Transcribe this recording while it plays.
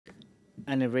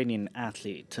An Iranian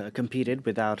athlete competed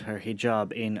without her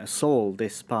hijab in Seoul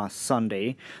this past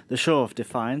Sunday. The show of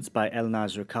defiance by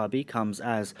Elnaz Rekabi comes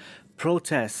as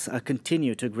protests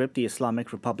continue to grip the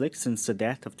Islamic Republic since the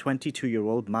death of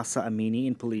 22-year-old Masa Amini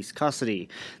in police custody.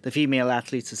 The female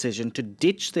athlete's decision to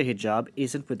ditch the hijab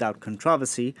isn't without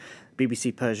controversy.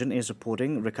 BBC Persian is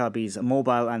reporting Rekabi's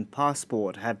mobile and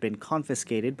passport have been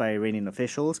confiscated by Iranian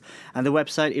officials, and the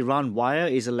website Iran Wire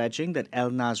is alleging that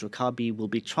Elnaz Rekabi will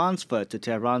be transferred to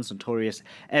Tehran's notorious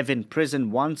Evin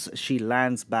prison once she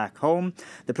lands back home.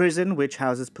 The prison, which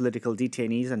houses political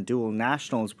detainees and dual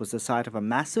nationals, was the site of a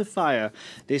massive fire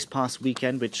this past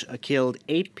weekend which killed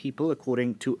 8 people,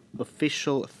 according to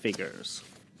official figures.